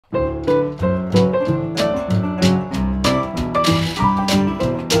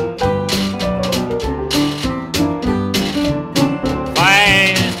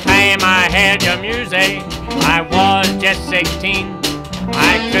16.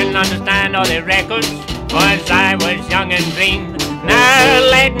 I couldn't understand all the records, cause I was young and green. Now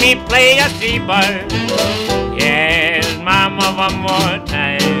let me play a seabird. Yes, mama, one more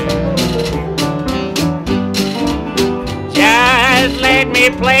time. Just let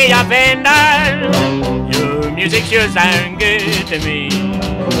me play a Fender. Your music sure sounds good to me.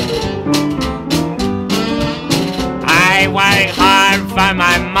 I work hard for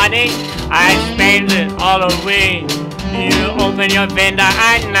my money, I spend it all away. You open your Fender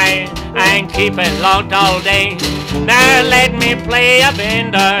at night and keep it locked all day. Now let me play a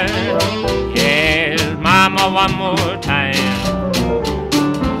Fender. Yes, mama, one more time.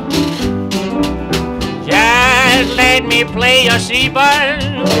 Just let me play your seabird.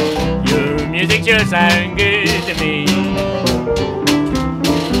 Your music sure sounds good to me.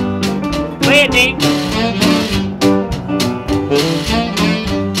 Play it, Deke.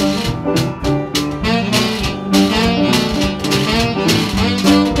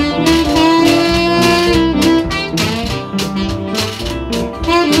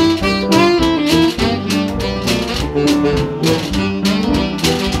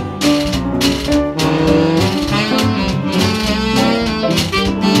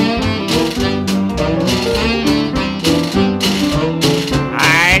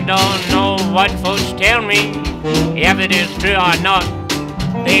 What folks tell me, if it is true or not.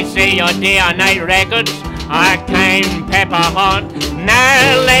 They say your day or night records are kind pepper hot.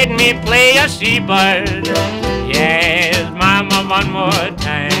 Now let me play a seabird. Yes, mama, one more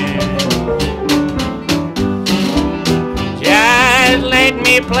time. Just let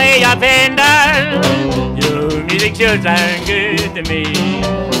me play a Fender. Your music sure sounds good to me.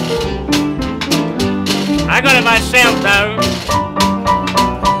 I got it myself though.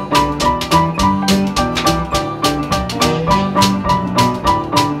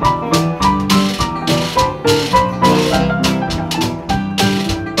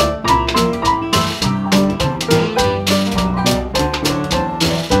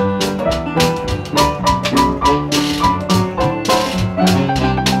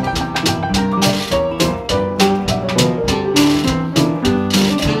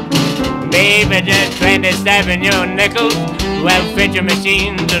 Maybe just 27 your nickels will fit your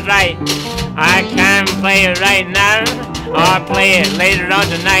machine just right. I can play it right now or play it later on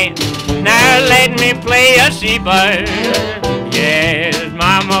tonight. Now let me play a seabird. Yes,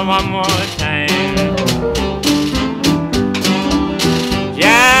 mama, one more time.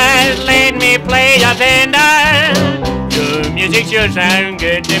 Just let me play a Fender. Your music sure sounds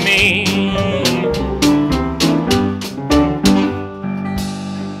good to me.